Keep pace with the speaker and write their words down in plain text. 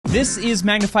This is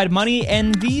Magnified Money,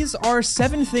 and these are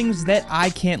 7 things that I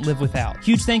can't live without.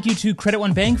 Huge thank you to Credit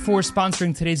One Bank for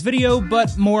sponsoring today's video,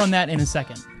 but more on that in a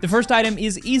second. The first item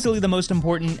is easily the most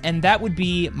important, and that would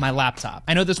be my laptop.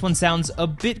 I know this one sounds a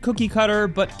bit cookie cutter,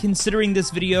 but considering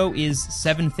this video is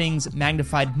 7 things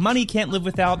Magnified Money can't live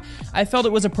without, I felt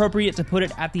it was appropriate to put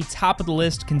it at the top of the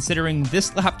list considering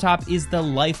this laptop is the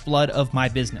lifeblood of my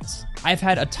business. I've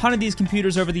had a ton of these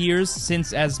computers over the years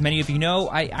since, as many of you know,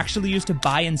 I actually used to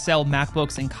buy and sell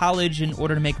MacBooks in college in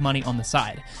order to make money on the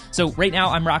side. So right now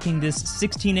I'm rocking this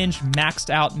 16-inch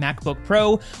maxed out MacBook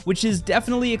Pro, which is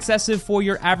definitely excessive for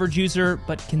your average user,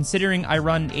 but considering I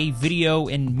run a video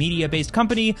and media-based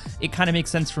company, it kind of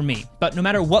makes sense for me. But no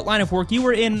matter what line of work you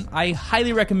are in, I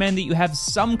highly recommend that you have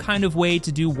some kind of way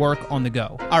to do work on the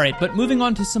go. Alright, but moving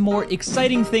on to some more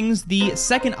exciting things, the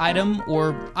second item,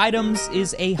 or items,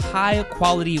 is a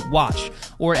high-quality watch,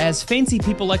 or as fancy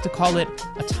people like to call it,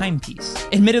 a timepiece.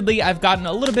 Admittedly, I've gotten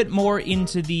a little bit more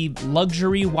into the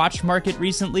luxury watch market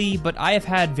recently, but I have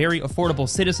had very affordable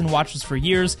Citizen watches for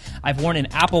years. I've worn an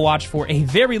Apple Watch for a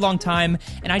very long time,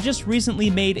 and I just recently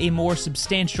made a more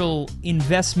substantial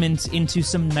investment into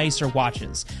some nicer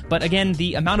watches. But again,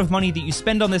 the amount of money that you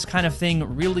spend on this kind of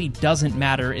thing really doesn't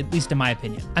matter, at least in my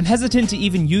opinion. I'm hesitant to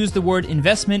even use the word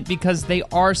investment because they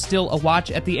are still a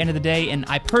watch at the end of the day, and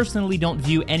I personally don't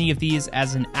view any of these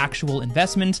as an actual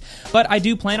investment, but I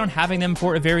do plan on having them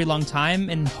for a very long time,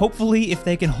 and hopefully if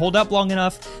they can hold up long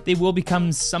enough, they will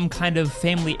become some kind of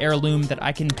family heirloom that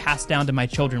I can pass down to my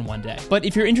children one day. But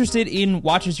if you're interested in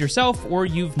watches yourself, or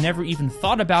you've never even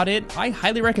thought about it, I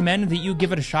highly recommend that you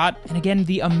give it a shot. And again,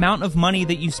 the amount of money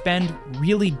that you spend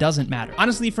really doesn't matter.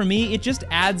 Honestly, for me, it just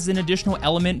adds an additional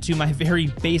element to my very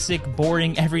basic,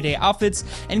 boring, everyday outfits,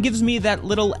 and gives me that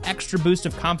little extra boost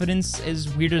of confidence, as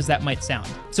weird as that might sound.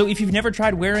 So if you've never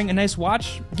tried wearing a nice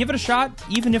watch, give it a shot,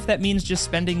 even if that means just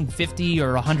spending 50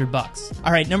 or 100 bucks.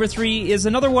 Alright, number 3 is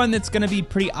another one that's gonna be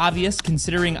pretty obvious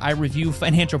considering I review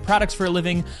financial products for a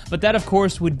living, but that of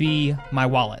course would be my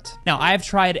wallet. Now, I've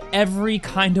tried every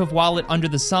kind of wallet under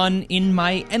the sun in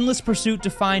my endless pursuit to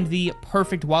find the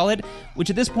perfect wallet, which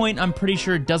at this point I'm pretty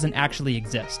sure doesn't actually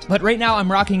exist. But right now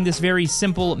I'm rocking this very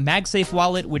simple MagSafe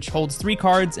wallet, which holds 3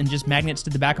 cards and just magnets to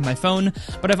the back of my phone,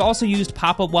 but I've also used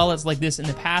pop-up wallets like this in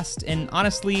the past, and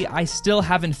honestly, I still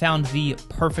haven't found the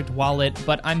perfect wallet,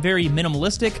 but I'm very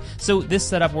minimalistic, so this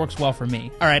setup works well for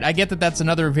me. Alright, I get that that's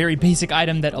another very basic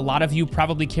item that a lot of you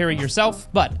probably carry yourself,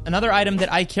 but another item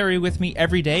that I carry with me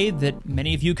every day that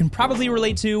many of you can probably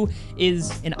relate to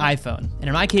is an iPhone. And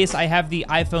in my case, I have the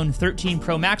iPhone 13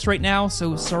 Pro Max right now,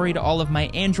 so sorry to all of my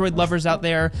Android lovers out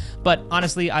there, but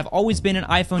honestly, I've always been an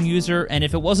iPhone user, and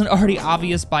if it wasn't already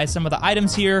obvious by some of the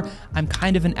items here, I'm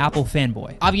kind of an Apple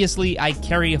fanboy. Obviously, I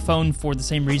carry a phone for the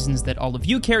same reasons that all of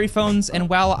you carry phones, and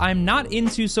while I'm not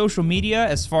into social media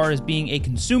as far as being a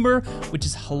consumer, which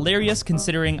is hilarious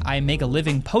considering I make a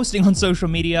living posting on social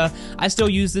media, I still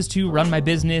use this to run my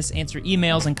business, answer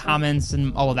emails and comments,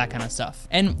 and all of that kind of stuff.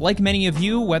 And like many of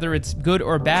you, whether it's good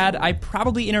or bad, I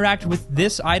probably interact with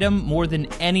this item more than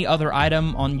any other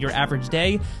item on your average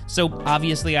day, so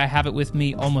obviously I have it with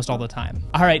me almost all the time.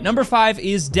 Alright, number 5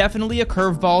 is definitely a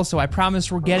curveball, so I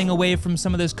promise we're getting away from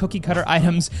some of those cookie cutter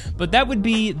items, but that would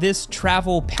be this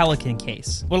travel Pelican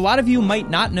case. What a lot of you might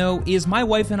not know is my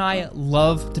wife and I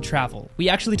love to travel. We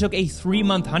actually took a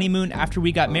 3-month honeymoon after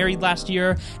we got married last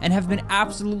year and have been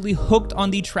absolutely hooked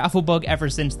on the travel bug ever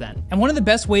since then. And one of the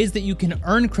best ways that you can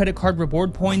earn credit card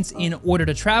reward points in order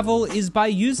to travel is by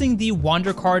using the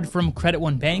Wander card from Credit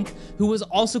One Bank, who was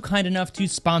also kind enough to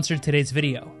sponsor today's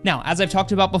video. Now, as I've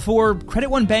talked about before, Credit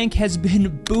One Bank has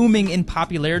been booming in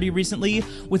popularity recently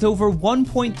with over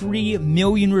 1.3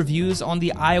 million reviews on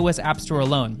the iOS App Store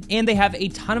alone, and they have a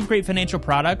ton of great financial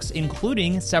products,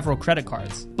 including several credit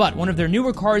cards. But one of their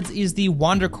newer cards is the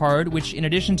Wander card, which in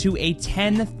addition to a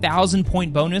 10,000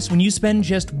 point bonus when you spend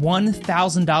just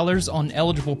 $1,000 on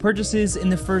eligible purchases in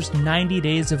the first 90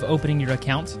 days of opening your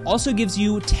account, also gives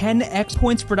you 10x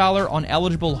points per dollar on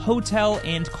eligible hotel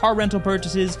and car rental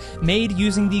purchases made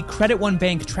using the Credit One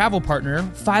Bank travel partner,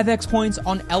 5x points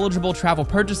on eligible travel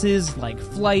purchases like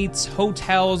flights,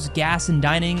 hotels, gas and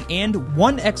dining, and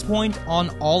 1x point on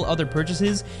all other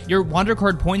purchases. Your Wander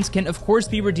card points can of course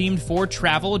be redeemed for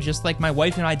travel, just like my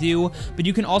wife and I do, but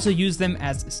you can also use them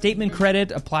as statement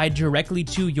credit applied directly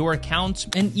to your account,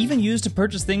 and even used to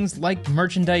purchase things like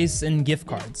merchandise and gift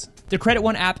cards. The Credit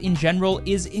One app in general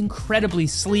is incredibly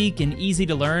sleek and easy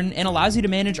to learn and allows you to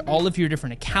manage all of your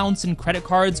different accounts and credit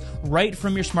cards right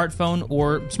from your smartphone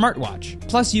or smartwatch.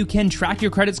 Plus, you can track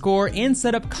your credit score and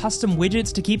set up custom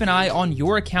widgets to keep an eye on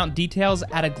your account details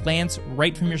at a glance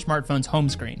right from your smartphone's home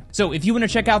screen. So if you want to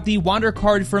check out the Wonder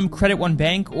Card from Credit One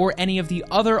Bank or any of the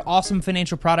other awesome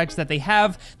financial products that they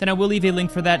have, then I will leave a link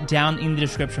for that down in the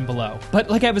description below. But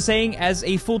like I was saying, as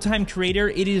a full-time creator,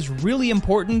 it is really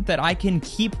important that I can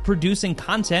keep producing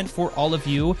content for all of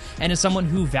you, and as someone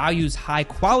who values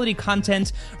high-quality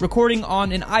content, recording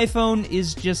on an iPhone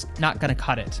is just not gonna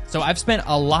cut it. So I've spent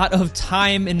a lot of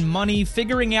time and money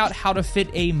figuring out how to fit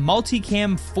a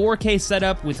multicam 4K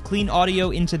setup with clean audio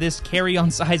into this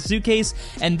carry-on size suitcase,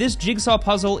 and this jigsaw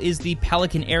puzzle is the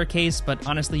Pelican Air case, but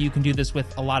honestly, you can do this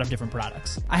with a lot of different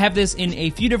products. I have this in a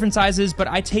few different sizes, but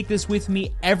I take this with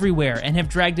me everywhere and have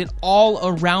dragged it all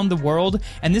around the world,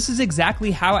 and this is exactly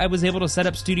how I was able to set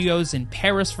up studios in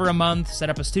Paris for a month, set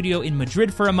up a studio in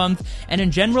Madrid for a month, and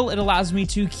in general, it allows me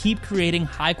to keep creating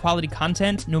high-quality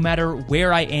content no matter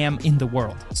where I am in the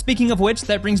world. Speaking of which,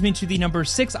 that brings me to the number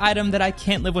 6 item that I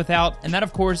can't live without, and that,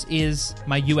 of course, is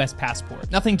my US passport.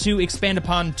 Nothing to expand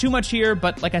upon too much here,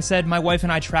 but like I said, my wife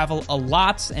and I travel a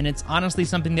lot, and it's honestly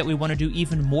something that we want to do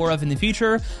even more of in the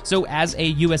future, so as a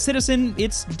US citizen,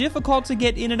 it's difficult to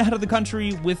get in and out of the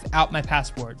country without my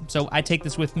passport, so I take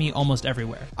this with me almost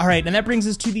everywhere. Alright, and that brings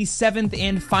us to the 7th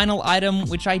and final item,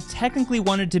 which I technically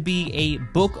wanted to be a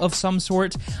book of some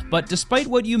sort, but despite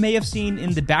what you may have seen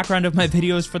in the background of my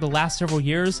videos for the last several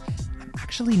years,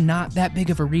 actually not that big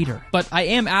of a reader. But I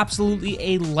am absolutely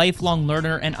a lifelong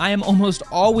learner, and I am almost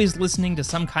always listening to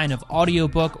some kind of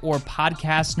audiobook or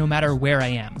podcast no matter where I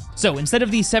am. So instead of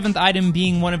the 7th item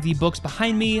being one of the books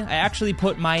behind me, I actually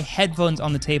put my headphones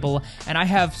on the table, and I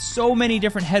have so many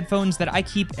different headphones that I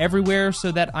keep everywhere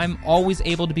so that I'm always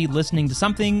able to be listening to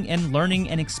something and learning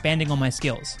and expanding on my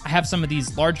skills. I have some of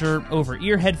these larger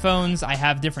over-ear headphones, I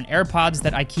have different AirPods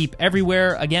that I keep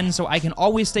everywhere, again, so I can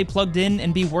always stay plugged in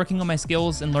and be working on my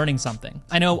skills and learning something.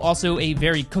 I know, also a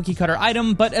very cookie cutter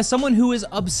item, but as someone who is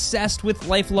obsessed with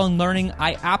lifelong learning,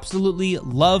 I absolutely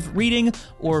love reading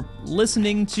or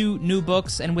listening to new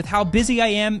books, and with how busy I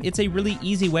am, it's a really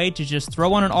easy way to just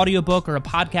throw on an audiobook or a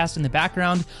podcast in the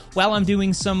background while I'm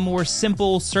doing some more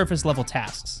simple surface level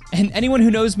tasks. And anyone who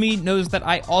knows me knows that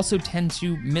I also tend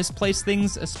to misplace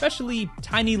things, especially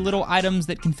tiny little items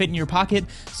that can fit in your pocket,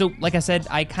 so like I said,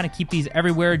 I kind of keep these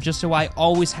everywhere just so I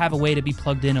always have a way to be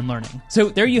plugged in and learning. So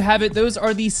there you have it. Those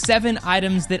are the 7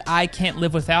 items that I can't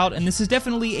live without, and this is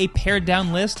definitely a pared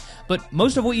down list, but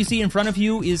most of what you see in front of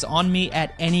you is on me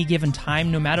at any given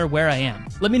time, no matter where I am.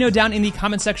 Let me know down in the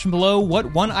comment section below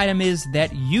what one item is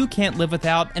that you can't live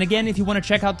without, and again, if you want to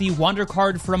check out the Wonder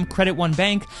Card from Credit One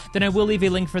Bank, then I will leave a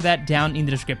link for that down in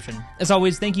the description. As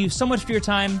always, thank you so much for your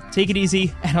time, take it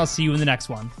easy, and I'll see you in the next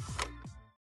one.